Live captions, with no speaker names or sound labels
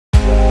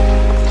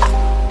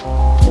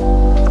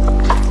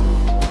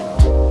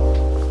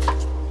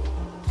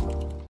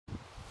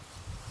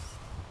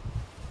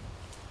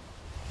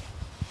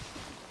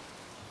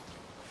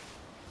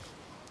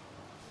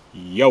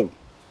Yo,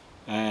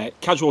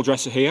 Casual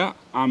Dresser here.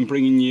 I'm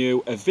bringing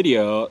you a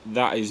video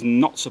that is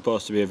not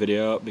supposed to be a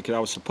video because I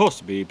was supposed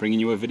to be bringing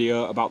you a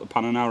video about the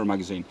Pananara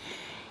magazine.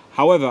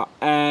 However,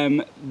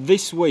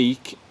 this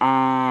week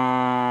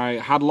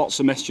I had lots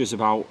of messages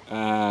about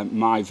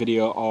my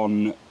video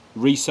on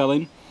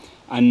reselling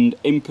and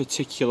in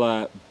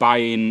particular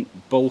buying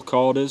bulk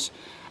orders.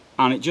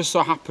 And it just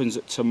so happens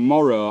that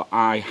tomorrow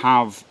I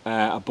have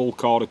a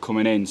bulk order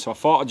coming in, so I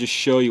thought I'd just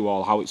show you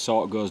all how it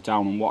sort of goes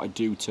down and what I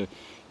do to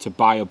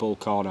buy a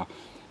bulk order.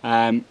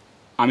 I'm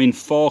in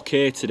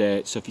 4K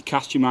today, so if you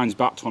cast your minds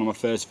back to one of my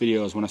first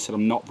videos when I said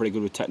I'm not very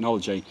good with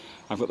technology,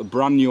 I've got the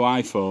brand new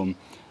iPhone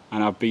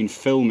and I've been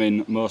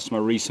filming most of my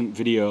recent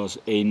videos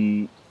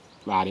in,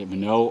 I don't even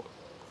know,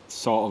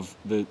 sort of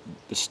the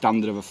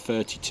standard of a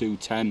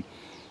 3210.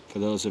 For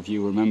those of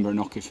you who remember a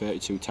Nokia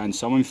 3210.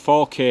 So I'm in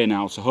 4K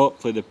now, so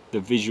hopefully the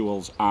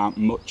visuals are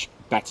much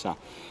better.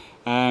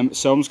 So I'm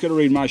just going to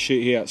read my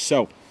sheet here.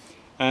 So,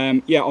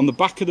 yeah, on the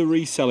back of the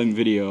reselling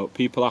video,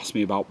 people asked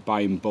me about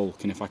buying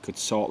bulk and if I could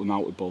sort them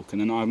out with bulk.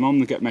 And then I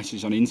normally get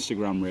messages on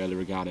Instagram really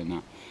regarding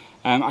that.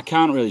 I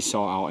can't really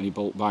sort out any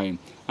bulk buying.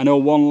 I know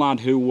one lad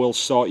who will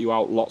sort you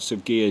out lots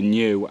of gear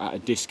new at a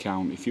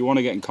discount. If you want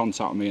to get in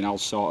contact with me and I'll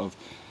sort of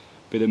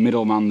be the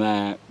middleman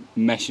there,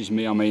 message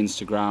me on my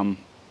Instagram.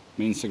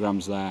 My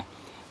Instagram's there.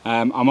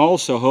 I'm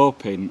also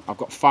hoping, I've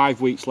got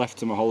 5 weeks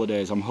left of my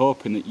holidays, I'm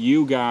hoping that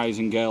you guys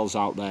and girls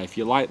out there, if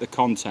you like the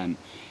content,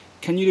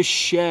 can you just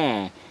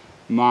share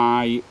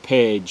my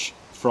page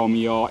from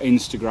your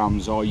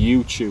Instagrams or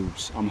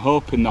YouTubes? I'm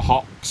hoping the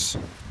Hawks,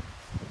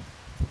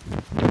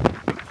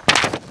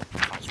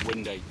 that's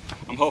windy,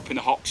 I'm hoping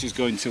the Hawks is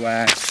going to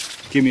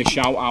give me a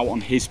shout out on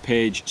his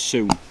page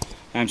soon.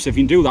 So if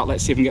you can do that,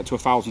 let's see if we can get to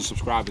 1,000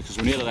 subscribers, because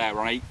we're nearly there. We're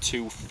on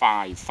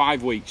 825.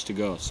 5 weeks to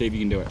go. See if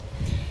you can do it.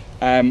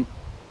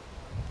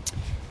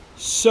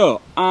 So,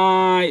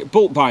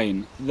 bulk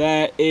buying.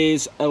 There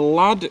is a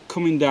lad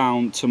coming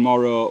down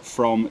tomorrow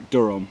from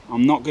Durham.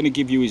 I'm not going to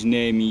give you his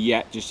name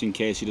yet, just in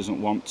case he doesn't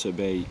want to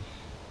be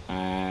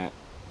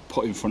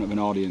put in front of an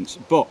audience.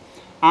 But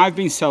I've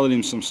been selling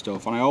him some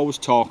stuff, and I always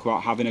talk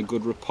about having a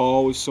good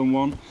rapport with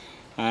someone.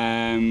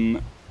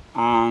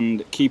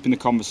 And keeping the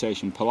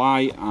conversation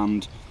polite.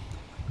 And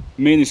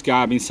me and this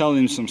guy, I've been selling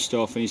him some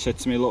stuff, and he said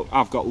to me, look,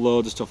 I've got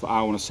loads of stuff that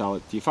I want to sell.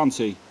 Do you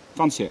fancy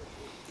it?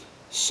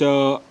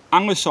 So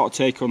I'm going to sort of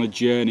take you on a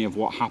journey of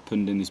what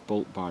happened in this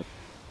bulk buy.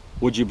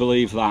 Would you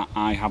believe that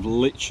I have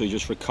literally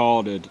just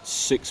recorded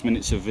 6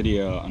 minutes of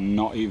video and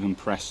not even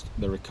pressed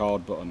the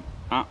record button?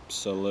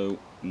 Absolute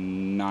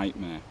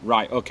nightmare.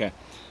 Right, okay,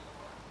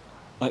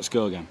 let's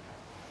go again.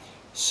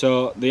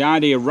 So the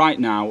idea right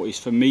now is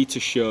for me to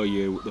show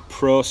you the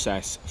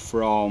process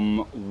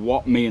from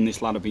what me and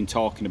this lad have been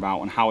talking about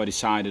and how I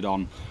decided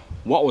on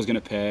what I was going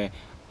to pay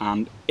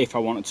and if I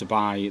wanted to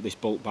buy this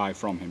bulk buy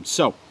from him.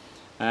 So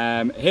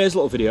here's a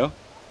little video.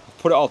 I've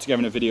put it all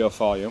together in a video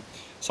for you.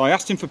 So I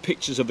asked him for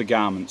pictures of the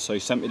garments. So he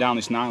sent me down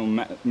this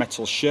nylon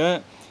metal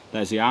shirt.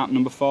 There's the art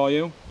number for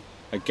you.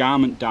 A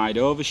garment dyed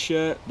over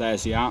shirt.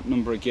 There's the art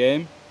number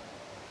again.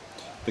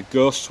 The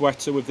ghost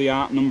sweater with the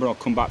art number, I'll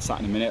come back to that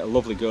in a minute, a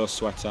lovely ghost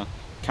sweater.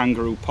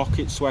 Kangaroo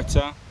pocket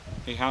sweater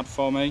he had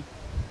for me.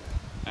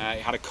 He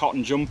had a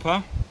cotton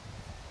jumper.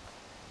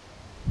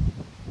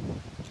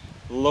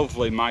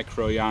 Lovely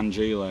micro yarn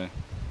gilet.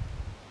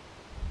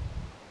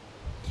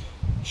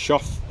 A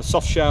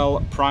soft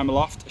shell primer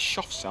loft, a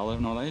soft shell, I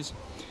don't know what that is.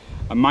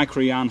 A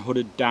micro yarn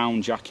hooded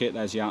down jacket,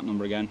 there's the art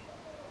number again.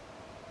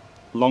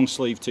 Long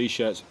sleeve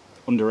t-shirts,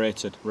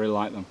 underrated, really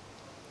like them.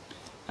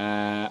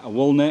 A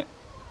wool knit.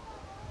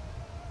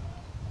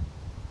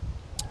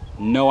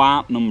 No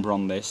art number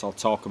on this, I'll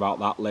talk about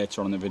that later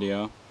on in the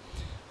video.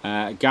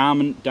 A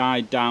garment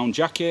dyed down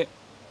jacket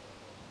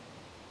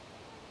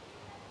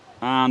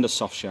and a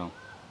soft shell.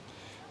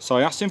 So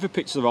I asked him for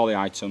pictures of all the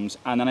items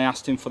and then I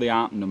asked him for the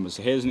art numbers.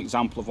 So here's an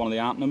example of one of the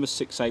art numbers,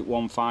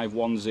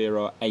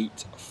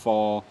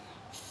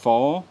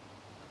 681510844.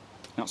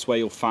 That's where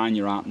you'll find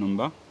your art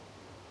number.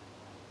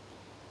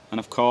 And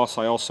of course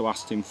I also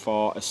asked him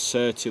for a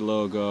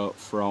Certilogo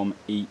from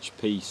each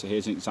piece. So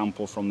here's an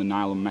example from the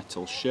nylon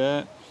metal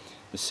shirt.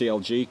 The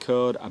CLG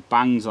code, I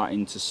banged that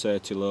into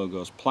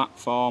Certilogo's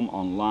platform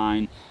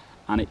online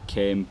and it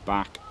came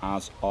back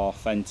as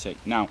authentic.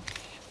 Now,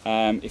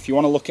 if you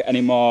want to look at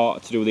any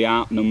more to do with the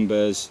art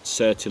numbers,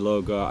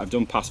 Certilogo, I've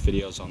done past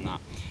videos on that.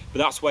 But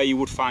that's where you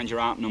would find your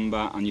art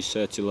number and your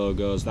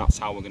Certilogos, that's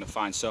how we're going to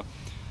find. So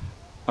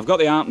I've got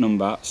the art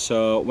number,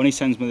 so when he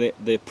sends me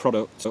the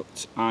product,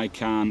 I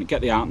can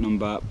get the art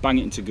number, bang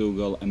it into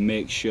Google and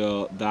make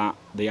sure that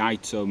the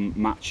item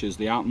matches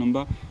the art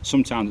number.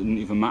 Sometimes it didn't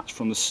even match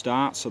from the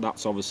start, so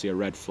that's obviously a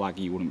red flag,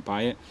 you wouldn't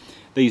buy it.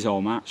 These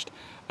all matched.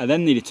 I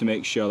then needed to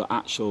make sure that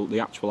the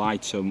actual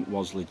item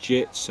was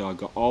legit, so I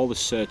got all the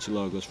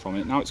Certilogos from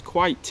it. Now it's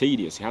quite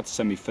tedious, he had to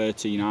send me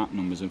 13 art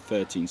numbers and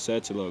 13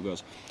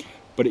 Certilogos.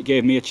 But it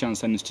gave me a chance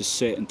then to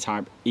sit and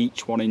type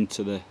each one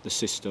into the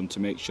system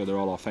to make sure they're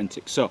all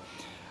authentic. So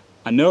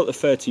I know that the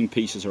 13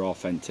 pieces are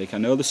authentic, I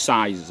know the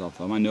sizes of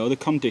them, I know the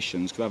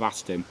conditions because I've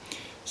asked him.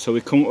 So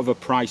we come up with a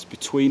price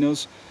between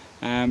us.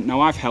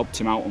 Now I've helped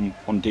him out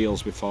on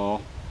deals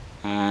before,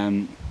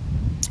 and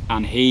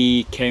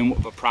he came up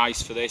with a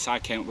price for this, I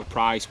came up with a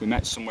price, we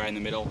met somewhere in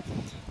the middle.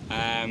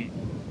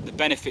 The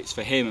benefits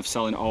for him of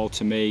selling it all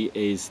to me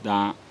is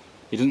that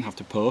he doesn't have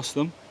to post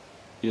them.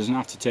 He doesn't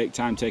have to take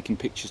time taking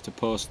pictures to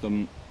post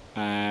them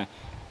on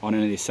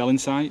any of the selling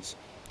sites.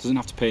 Doesn't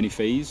have to pay any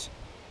fees.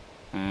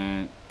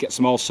 Gets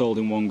them all sold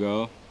in one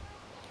go.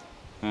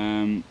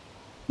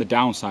 The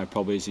downside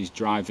probably is he's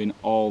driving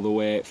all the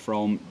way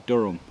from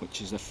Durham,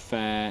 which is a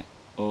fair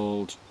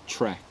old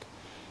trek.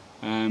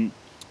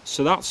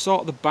 So that's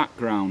sort of the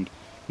background.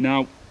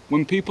 Now,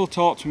 when people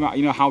talk to me about,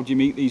 you know, how do you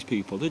meet these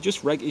people? They're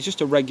just he's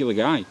just a regular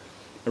guy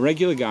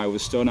with a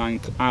Stone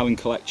Island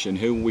collection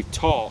who we've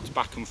talked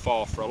back and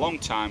forth for a long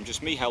time,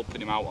 just me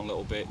helping him out on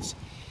little bits,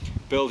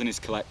 building his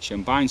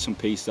collection, buying some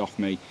pieces off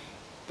me.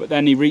 But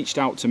then he reached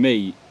out to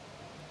me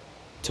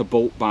to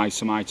bulk buy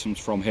some items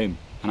from him,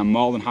 and I'm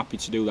more than happy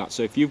to do that.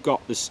 So if you've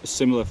got this a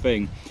similar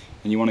thing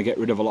and you want to get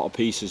rid of a lot of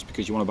pieces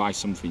because you want to buy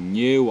something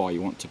new, or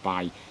you want to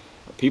buy,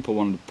 people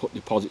want to put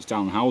deposits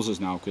down on houses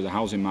now because the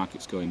housing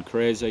market's going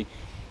crazy,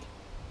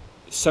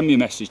 send me a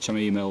message to my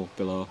email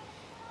below,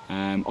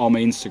 or my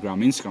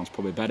Instagram. Instagram's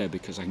probably better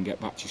because I can get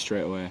back to you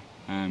straight away,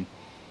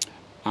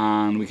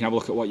 and we can have a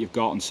look at what you've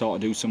got and sort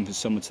of do something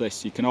similar to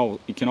this. You can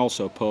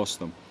also post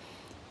them.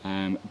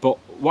 But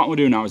what I'm going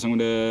to do now is I'm going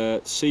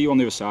to see you on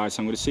the other side.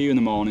 So I'm going to see you in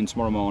the morning,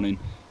 tomorrow morning,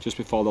 just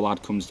before the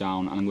lad comes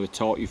down, and I'm going to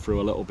talk you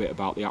through a little bit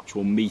about the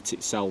actual meat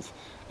itself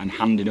and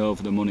handing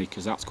over the money,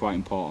 because that's quite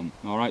important.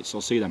 Alright, so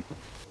I'll see you then.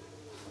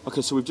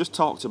 Okay, so we've just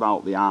talked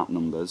about the ARP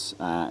numbers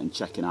and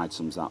checking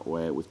items that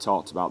way. We've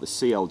talked about the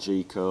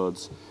CLG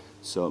codes,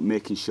 so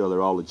making sure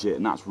they're all legit,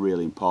 and that's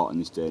really important in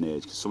this day and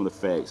age, because some of the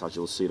fakes, as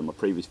you'll see in my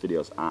previous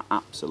videos, are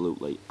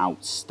absolutely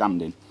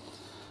outstanding.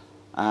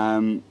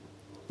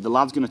 The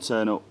lad's going to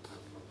turn up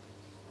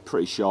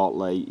pretty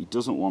shortly. He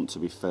doesn't want to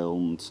be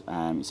filmed.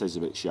 He says he's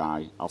a bit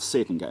shy. I'll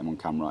see if I can get him on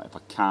camera. If I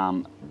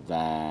can,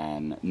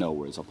 then no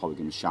worries. I'll probably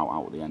give him a shout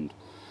out at the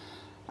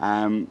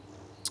end.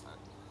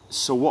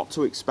 So what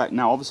to expect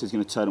now? Obviously he's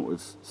going to turn up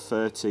with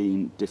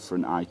 13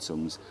 different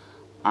items.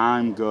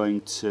 I'm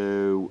going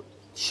to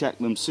check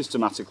them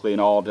systematically in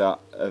order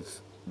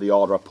of the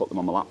order I put them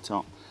on my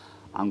laptop.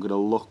 I'm going to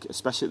look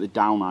especially at the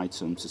down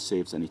items to see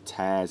if there's any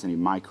tears, any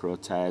micro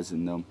tears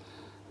in them,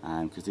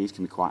 because these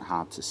can be quite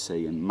hard to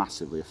see and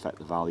massively affect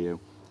the value.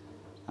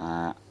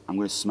 I'm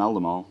going to smell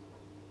them all.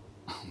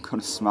 I'm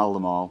going to smell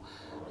them all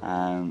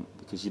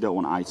because you don't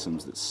want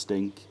items that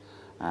stink.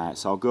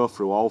 So I'll go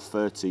through all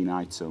 13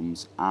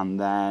 items, and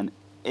then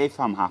if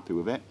I'm happy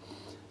with it,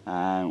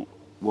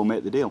 we'll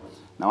make the deal.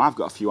 Now I've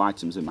got a few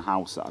items in my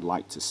house that I'd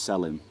like to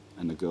sell him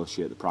and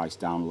negotiate the price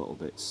down a little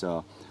bit,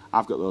 so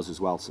I've got those as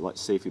well. So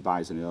let's see if he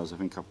buys any of those. I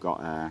think I've got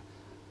a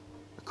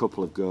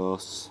couple of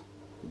ghosts,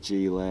 a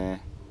gilet,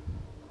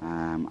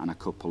 and a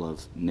couple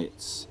of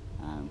knits,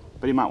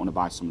 but he might want to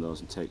buy some of those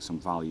and take some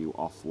value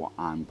off what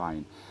I'm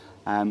buying.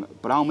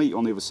 But I'll meet you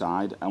on the other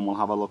side, and we'll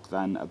have a look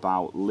then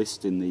about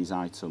listing these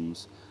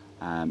items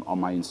on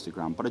my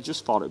Instagram. But I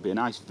just thought it'd be a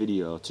nice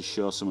video to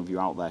show some of you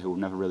out there who have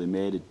never really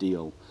made a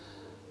deal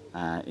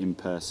in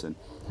person.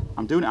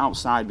 I'm doing it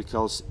outside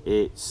because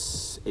it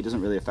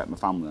doesn't really affect my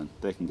family then.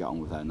 They can get on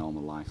with their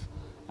normal life.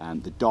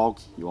 The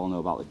dog, you all know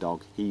about the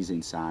dog, he's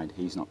inside,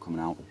 he's not coming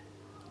out.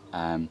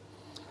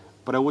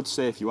 But I would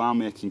say if you are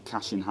making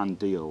cash in hand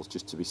deals,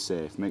 just to be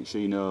safe, make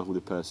sure you know who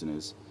the person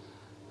is.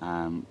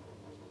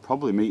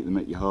 Probably meet them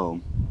at your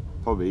home,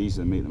 probably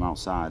easier than meet them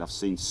outside. I've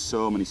seen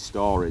so many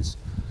stories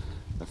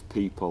of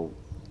people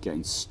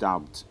getting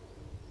stabbed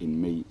in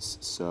meets,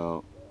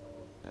 so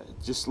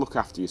just look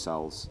after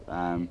yourselves.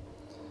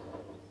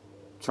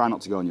 Try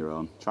not to go on your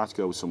own, try to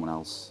go with someone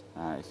else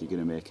if you're going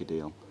to make a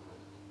deal.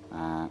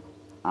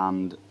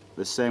 And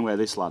the same way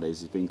this lad is,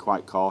 he's been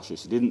quite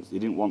cautious. He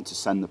didn't want to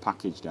send the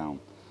package down,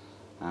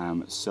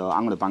 so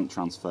I'm going to bank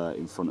transfer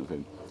in front of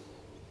him.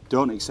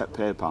 Don't accept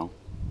PayPal.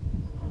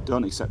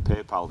 Don't accept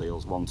PayPal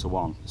deals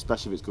one-to-one,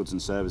 especially if it's goods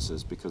and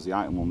services, because the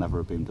item will never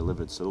have been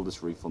delivered, so they'll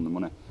just refund the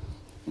money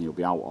and you'll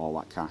be out all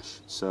that cash,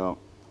 so,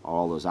 or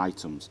all those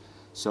items.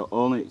 So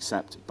only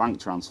accept bank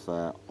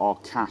transfer or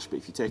cash, but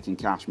if you're taking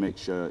cash, make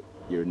sure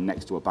you're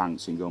next to a bank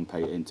so you can go and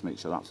pay it in to make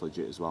sure that's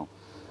legit as well.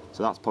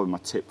 So that's probably my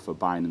tip for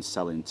buying and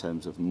selling in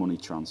terms of money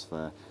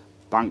transfer: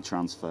 bank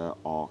transfer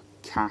or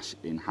cash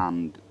in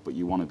hand, but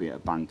you want to be at a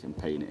bank and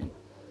paying it in.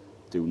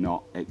 Do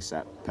not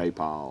accept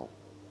PayPal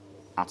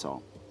at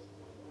all.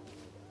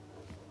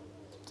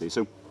 See you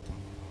soon.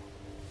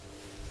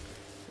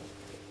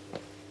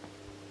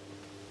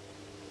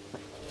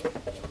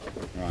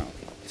 Right,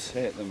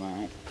 take them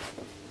out.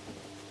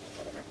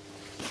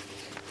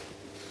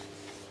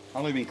 How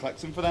long have you been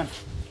collecting for then?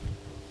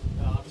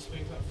 I've just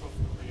been collecting for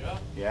a year.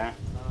 Yeah.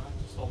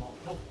 Just all not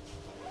cool.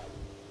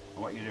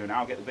 And what are you doing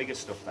now? Get the bigger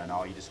stuff then, or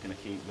are you just going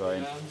to keep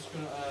going? Yeah, I'm just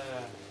going to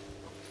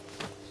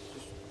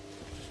just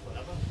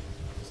whatever.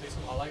 See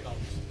something I like, that.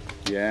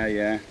 Yeah,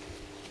 yeah.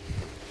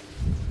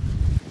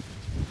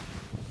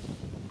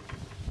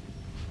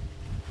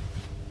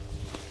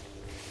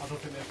 I don't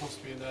think they're supposed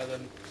to be in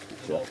than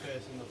the whole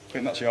face in the. I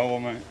think that's your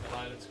one, mate. The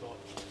Highland Scotch.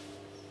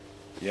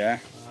 Yeah.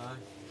 Aye.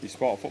 You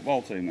support a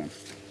football team then?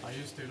 I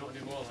used to, not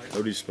anymore. Like.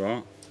 Who do you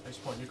support? I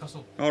support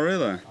Newcastle. Oh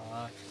really?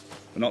 Aye.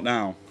 But not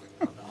now.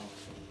 Not now.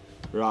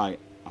 Right.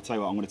 I'll tell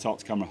you what. I'm going to talk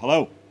to camera.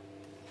 Hello.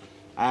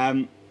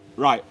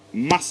 Right.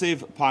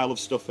 Massive pile of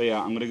stuff here.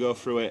 I'm going to go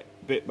through it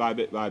bit by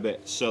bit by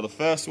bit. So the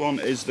first one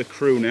is the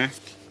crew neck.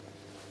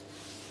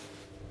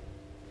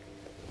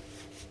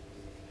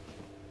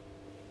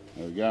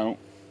 There we go.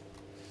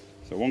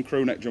 So one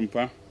crew neck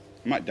jumper.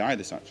 I might dye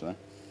this actually.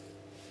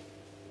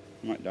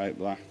 I might dye it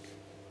black.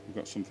 I've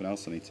got something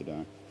else I need to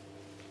dye.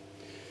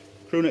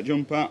 Crew neck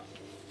jumper.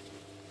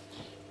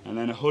 And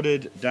then a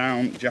hooded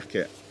down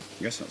jacket.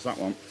 I guess that's that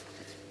one.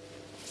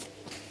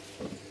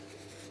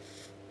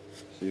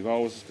 So you've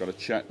always got to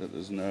check that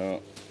there's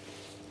no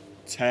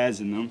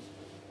tears in them.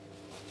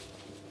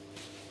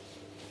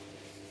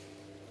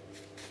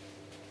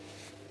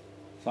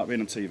 It's like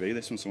being on TV,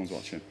 this when someone's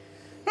watching.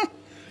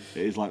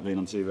 It is like being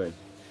on TV.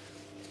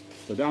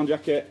 So down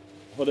jacket,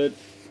 hooded.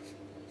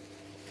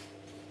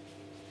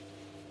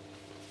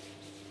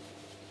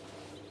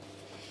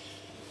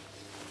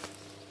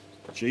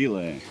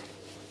 Gilet.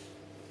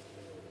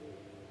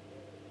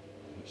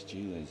 Which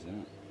gilet is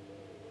that?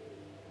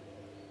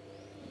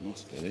 It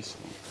must be this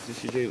one. Is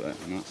this your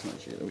gilet? No, that's not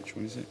gilet. Which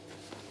one is it?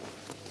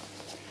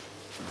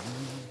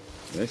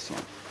 This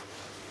one.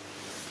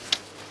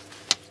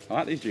 I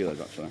like these gilets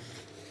actually.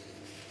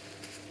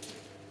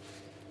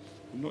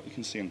 I wonder what you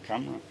can see on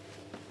camera.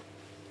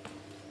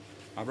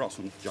 I brought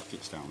some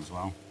jackets down as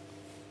well.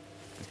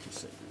 You can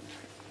see.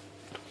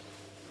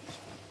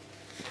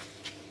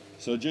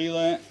 So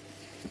gilet.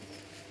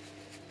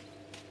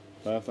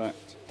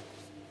 Perfect.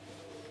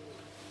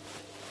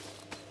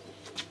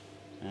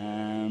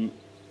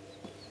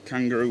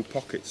 Kangaroo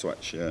pocket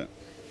sweatshirt.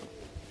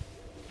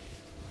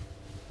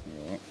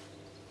 Oh,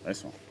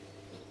 this one.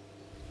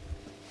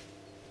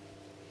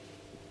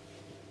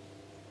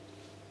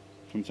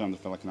 Sometimes I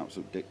feel like an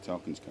absolute dick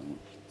talking to camera.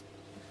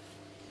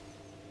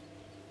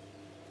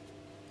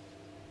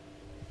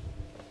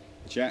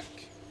 Check.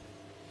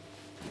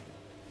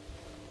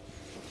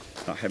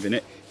 That heavy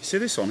knit. You see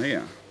this one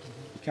here?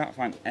 You can't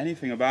find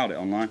anything about it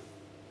online.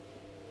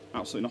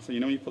 Absolutely nothing. You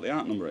know when you put the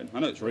art number in?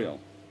 I know it's real.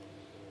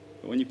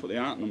 But when you put the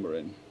art number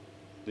in,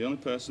 the only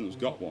person who's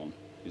got one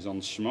is on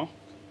Schmock.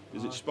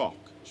 Is it Spock?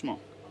 Schmock.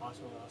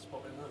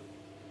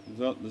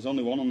 There's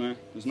only one on there.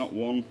 There's not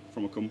one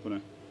from a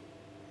company.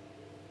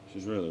 Which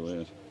is really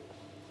weird.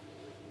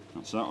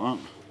 That's that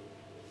one.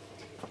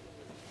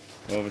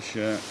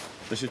 Overshirt.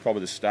 This is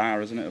probably the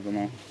star, isn't it, of them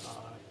all?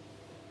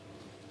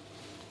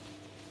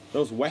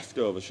 Those weft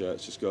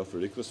overshirts just go for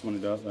ridiculous money,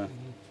 don't they?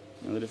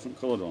 And the different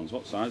coloured ones.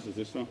 What size is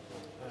this one?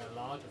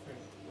 Large, I think.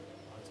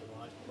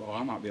 Oh,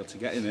 I might be able to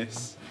get in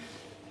this.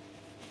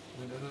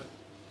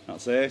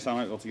 That's it, I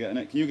might be able to get in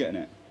it. Can you get in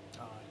it?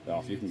 Oh,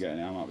 if you can get in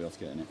it, I might be able to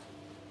get in it.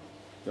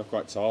 You're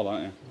quite tall,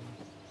 aren't you?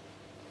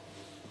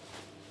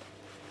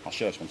 I'll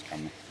show this one to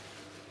camera.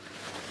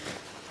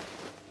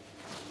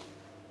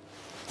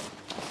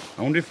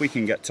 I wonder if we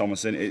can get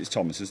Thomas in. It's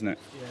Thomas, isn't it?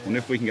 Yeah. I wonder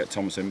if we can get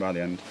Thomas in by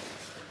the end.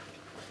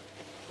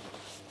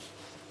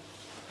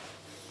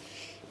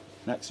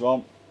 Next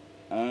one.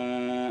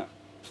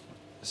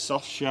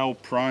 Soft shell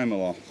primer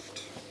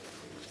loft.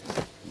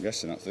 I'm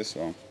guessing that's this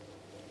one.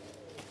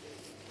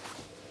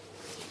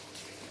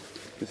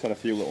 This had a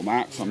few little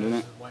marks on, didn't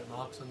it? White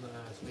marks on the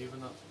sleeve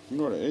and that. I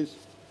wonder what it is.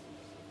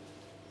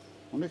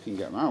 I wonder if you can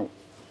get them out.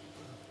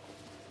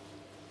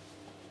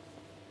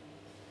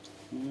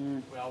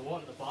 Yeah. Well, I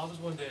walked to the barbers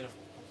one day and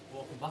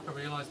walking back I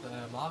realised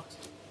they're marked.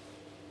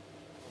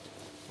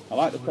 I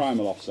like the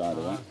primer loft side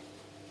of it.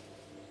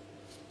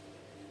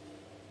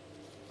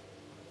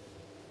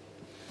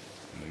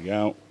 There we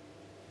go.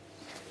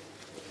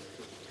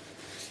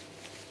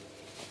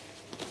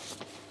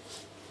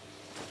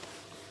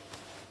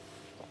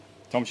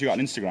 Thomas, you got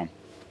an Instagram?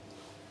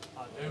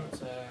 I do,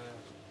 it's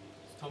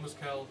Thomas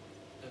Kell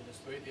and there's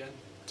 3 at the end.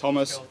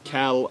 Thomas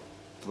Kell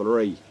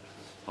 3.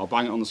 I'll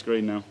bang it on the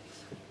screen now.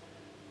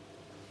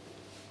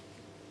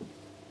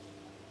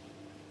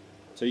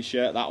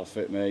 T-shirt, that'll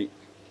fit me.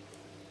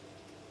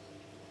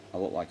 I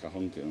look like a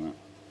hunk in that.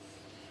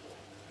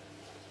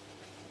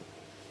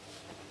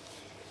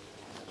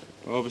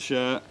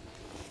 Overshirt,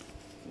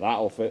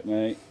 that'll fit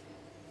me.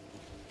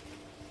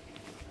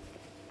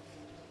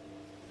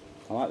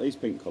 I like these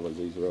pink colours,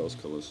 these rose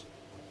colours.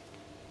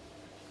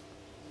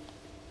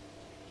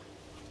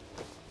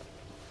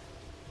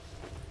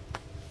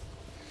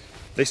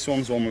 This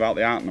one's the one without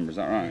the art number, is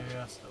that right? Yeah,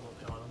 that's the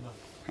art number.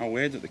 How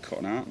weird that they cut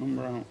an art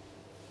number out.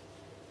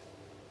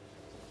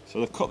 So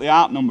they've cut the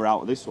art number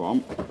out of this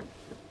one,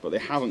 but they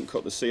haven't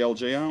cut the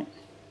CLG out.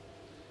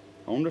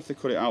 I wonder if they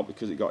cut it out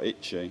because it got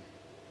itchy.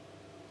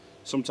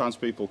 Sometimes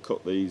people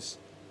cut these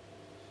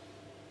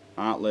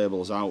art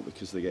labels out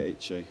because they get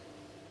itchy.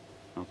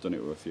 I've done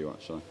it with a few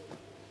actually.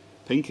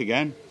 Pink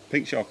again,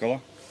 pink's your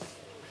colour.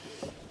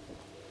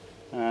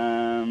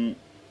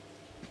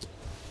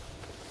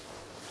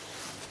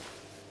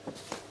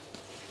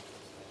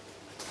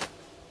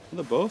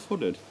 They're both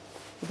hooded.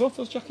 Are both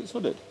those jackets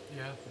hooded?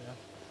 Yeah, yeah.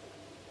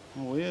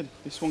 Oh, weird.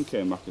 This one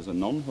came back as a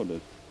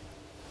non-hooded.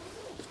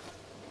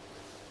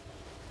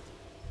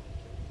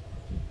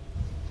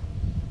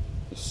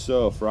 They're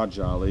so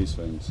fragile, these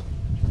things.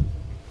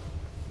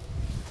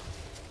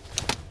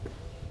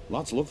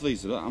 Lads love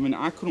these. I mean,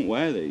 I couldn't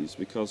wear these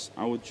because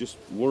I would just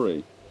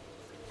worry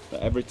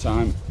that every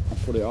time I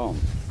put it on,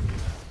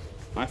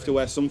 I have to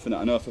wear something that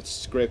I know if I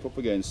scrape up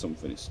against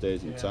something, it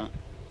stays intact.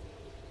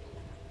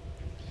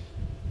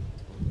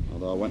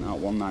 Although I went out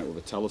one night with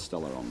a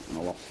Telestellar on and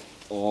I lost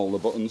all the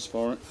buttons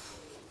for it.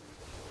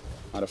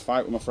 I had a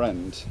fight with my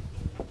friend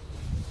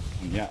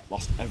and yeah,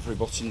 lost every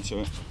button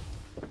to it.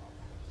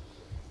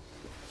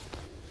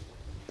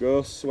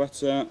 Ghost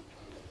sweater.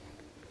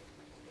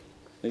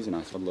 These are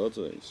nice, I've had loads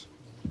of these.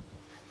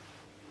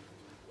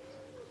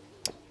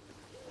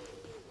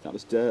 That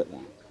was dirt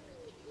then.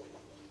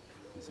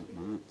 Is that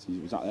marked?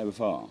 Was that there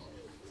before?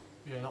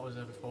 Yeah, that was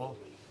there before.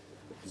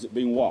 Has it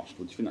been washed?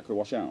 Would you think that could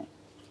wash out?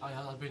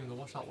 I've been in the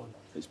wash, that one.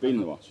 It's been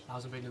in the wash? It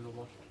hasn't been in the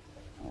wash.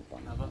 Oh,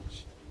 bang. Never.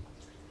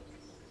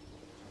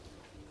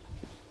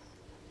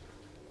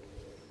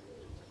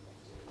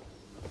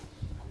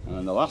 And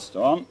then the last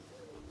one,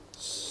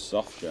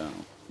 soft shell.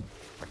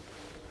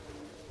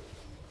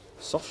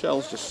 Soft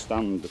shells just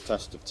stand the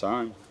test of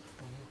time.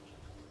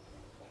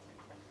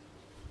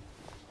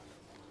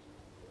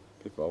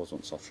 People always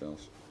want soft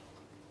shells.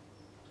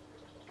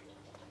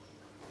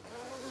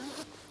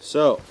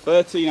 So,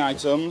 13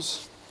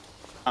 items.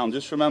 And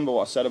just remember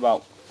what I said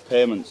about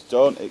payments.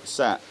 Don't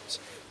accept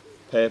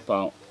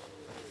PayPal.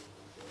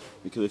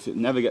 Because if it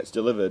never gets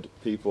delivered,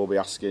 people will be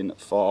asking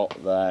for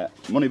their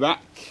money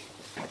back.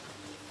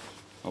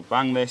 I'll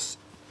bang this.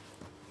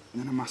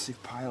 And then a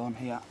massive pile on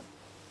here.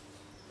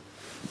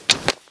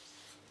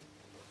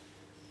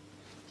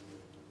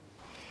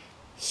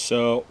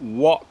 So,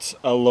 what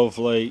a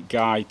lovely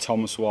guy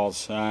Thomas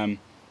was. I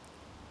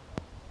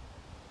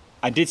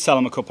did sell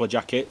him a couple of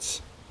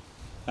jackets,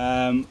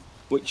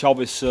 which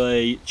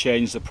obviously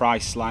changed the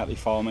price slightly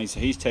for me. So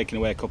he's taken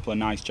away a couple of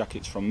nice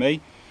jackets from me.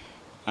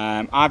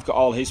 I've got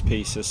all his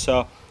pieces,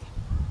 so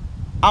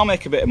I'll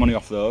make a bit of money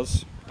off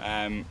those.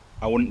 I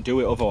wouldn't do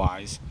it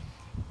otherwise.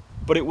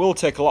 But it will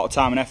take a lot of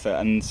time and effort,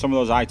 and some of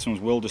those items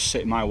will just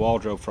sit in my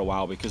wardrobe for a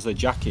while because the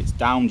jackets,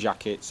 down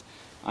jackets,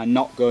 are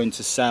not going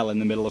to sell in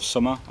the middle of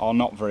summer, or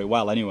not very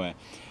well anyway.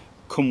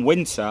 Come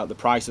winter, the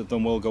price of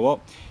them will go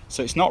up.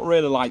 So it's not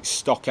really like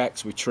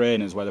StockX with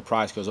trainers where the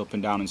price goes up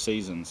and down in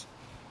seasons,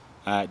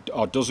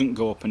 or doesn't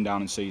go up and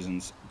down in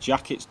seasons.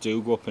 Jackets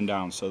do go up and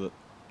down, so the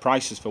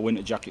prices for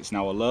winter jackets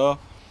now are low.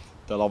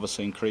 They'll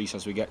obviously increase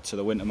as we get to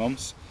the winter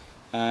months.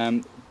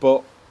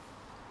 But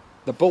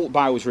the bulk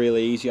buy was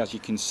really easy, as you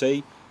can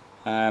see.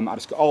 I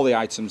just got all the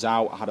items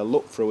out, I had a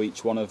look through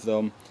each one of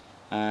them.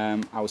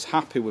 I was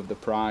happy with the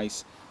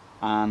price,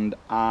 and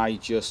I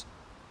just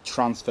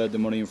transferred the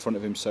money in front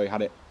of him so he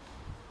had it.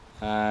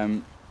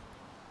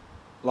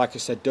 Like I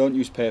said, don't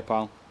use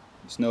PayPal.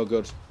 It's no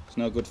good. It's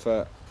no good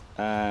for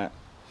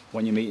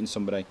when you're meeting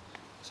somebody.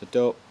 So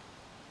don't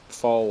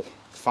fall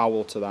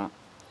foul to that.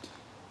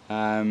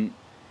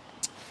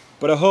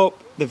 But I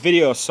hope the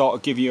video sort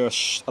of give you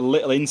a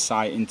little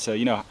insight into,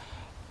 you know,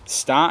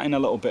 starting a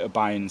little bit of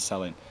buying and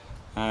selling.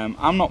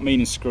 I'm not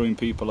meaning screwing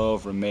people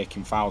over and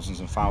making thousands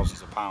and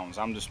thousands of pounds.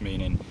 I'm just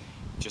meaning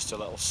just a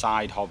little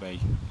side hobby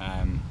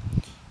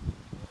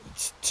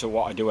to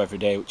what I do every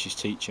day, which is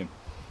teaching.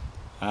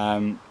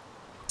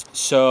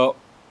 So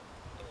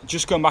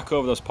just going back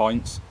over those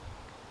points,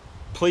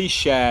 please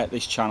share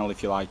this channel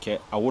if you like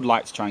it. I would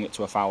like to try and get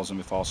to 1,000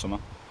 before summer,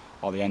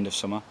 or the end of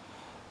summer.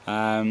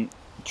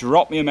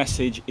 Drop me a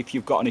message if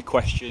you've got any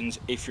questions,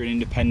 if you're an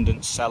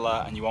independent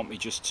seller and you want me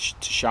just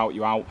to shout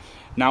you out.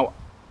 Now,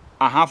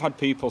 I have had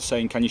people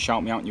saying, can you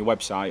shout me out on your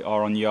website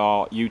or on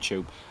your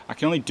YouTube? I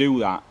can only do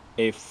that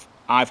if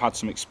I've had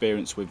some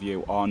experience with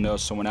you or know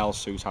someone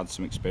else who's had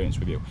some experience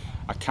with you.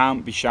 I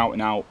can't be shouting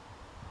out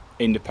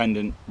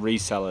independent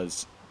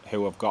resellers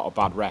who have got a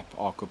bad rep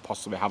or could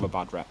possibly have a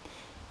bad rep,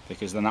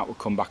 because then that would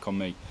come back on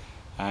me.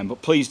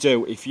 But please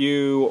do, if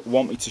you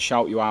want me to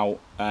shout you out,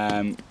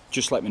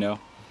 just let me know.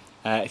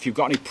 If you've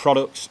got any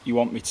products you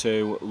want me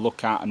to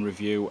look at and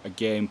review,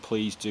 again,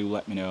 please do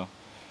let me know.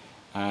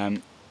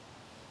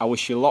 I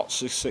wish you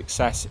lots of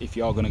success if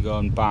you're going to go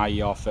and buy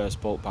your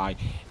first bulk buy.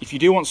 If you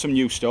do want some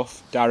new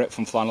stuff, direct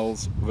from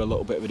Flannels with a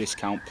little bit of a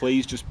discount,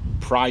 please just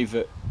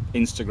private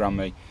Instagram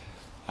me,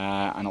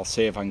 and I'll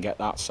see if I can get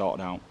that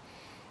sorted out.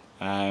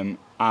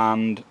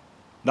 And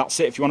that's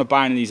it. If you want to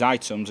buy any of these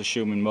items,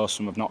 assuming most of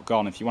them have not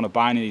gone, if you want to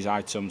buy any of these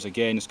items,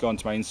 again, just go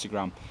onto my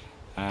Instagram.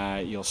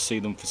 You'll see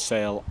them for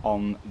sale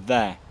on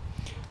there.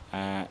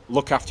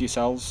 Look after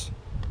yourselves.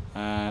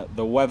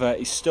 The weather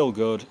is still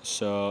good,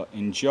 so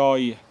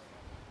enjoy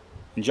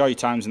your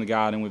times in the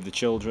garden with the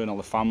children or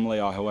the family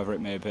or whoever it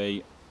may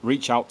be.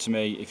 Reach out to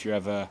me if you're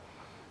ever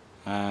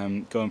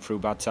going through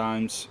bad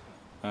times,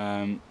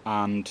 and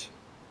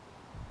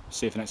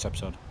see you for the next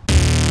episode.